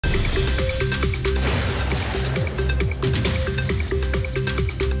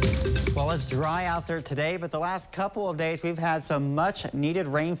Well, it's dry out there today, but the last couple of days we've had some much needed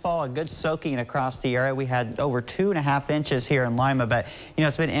rainfall, a good soaking across the area. We had over 2.5 inches here in Lima, but you know,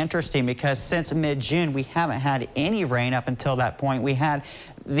 it's been interesting because since mid-June we haven't had any rain up until that point. We had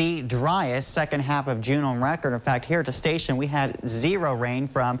the driest second half of June on record. In fact, here at the station we had 0 rain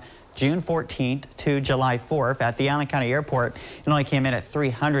from June 14th to July 4th. At the Allen County Airport, it only came in at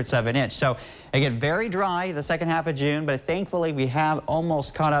 0.03 of an inch. So again, very dry the second half of June, but thankfully we have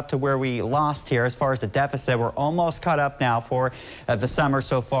almost caught up to where we lost here as far as the deficit. We're almost caught up now for the summer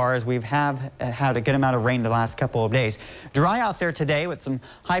so far, as we've had a good amount of rain the last couple of days. Dry out there today with some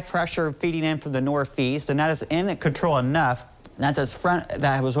high pressure feeding in from the northeast, and that is in control enough. That front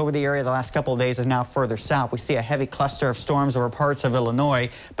that was over the area the last couple of days is now further south. We see a heavy cluster of storms over parts of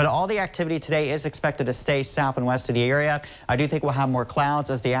Illinois, but all the activity today is expected to stay south and west of the area. I do think we'll have more clouds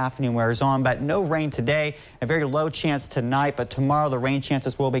as the afternoon wears on, but no rain today. A very low chance tonight, but tomorrow the rain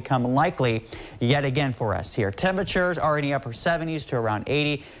chances will become likely yet again for us here. Temperatures are in the upper 70s to around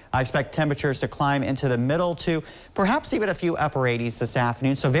 80. I expect temperatures to climb into the middle to perhaps even a few upper 80s this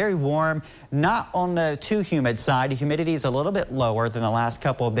afternoon. So very warm, not on the too humid side. The humidity is a little bit lower than the last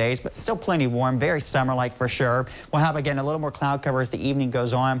couple of days, but still plenty warm, very summer-like for sure. We'll have, again, a little more cloud cover as the evening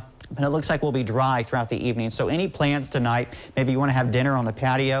goes on. But it looks like we'll be dry throughout the evening. So any plans tonight, maybe you want to have dinner on the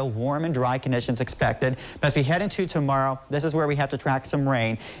patio, warm and dry conditions expected. But as we head into tomorrow, this is where we have to track some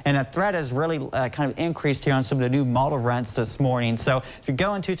rain. And the threat has really kind of increased here on some of the new model runs this morning. So if you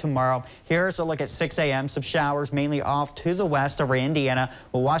go into tomorrow, here's a look at 6 a.m. Some showers mainly off to the west over Indiana.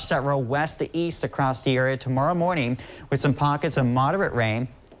 We'll watch that roll west to east across the area tomorrow morning with some pockets of moderate rain.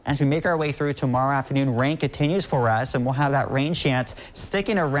 As we make our way through tomorrow afternoon, rain continues for us, and we'll have that rain chance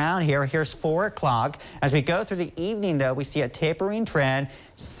sticking around here. Here's 4 o'clock. As we go through the evening, though, we see a tapering trend.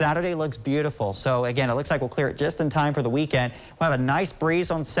 Saturday looks beautiful. So again, it looks like we'll clear it just in time for the weekend. We'll have a nice breeze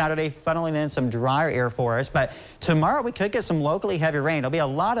on Saturday, funneling in some drier air for us. But tomorrow we could get some locally heavy rain. There'll be a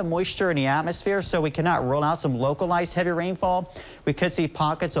lot of moisture in the atmosphere, so we cannot rule out some localized heavy rainfall. We could see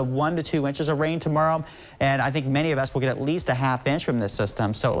pockets of 1 to 2 inches of rain tomorrow, and I think many of us will get at least a ½ inch from this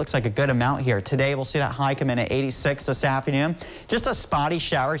system. So it looks like a good amount here. Today we'll see that high come in at 86 this afternoon. Just a spotty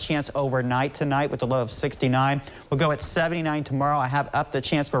shower chance overnight tonight with a low of 69. We'll go at 79 tomorrow. I have up the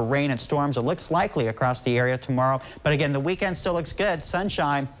chance for rain and storms. It looks likely across the area tomorrow. But again, the weekend still looks good.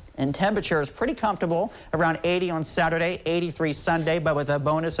 Sunshine and temperature is pretty comfortable. Around 80 on Saturday, 83 Sunday, but with a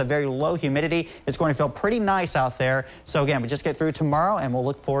bonus of very low humidity, it's going to feel pretty nice out there. So again, we just get through tomorrow and we'll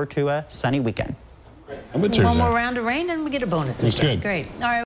look forward to a sunny weekend. One more round of rain and we get a bonus. That's good. Great. All right.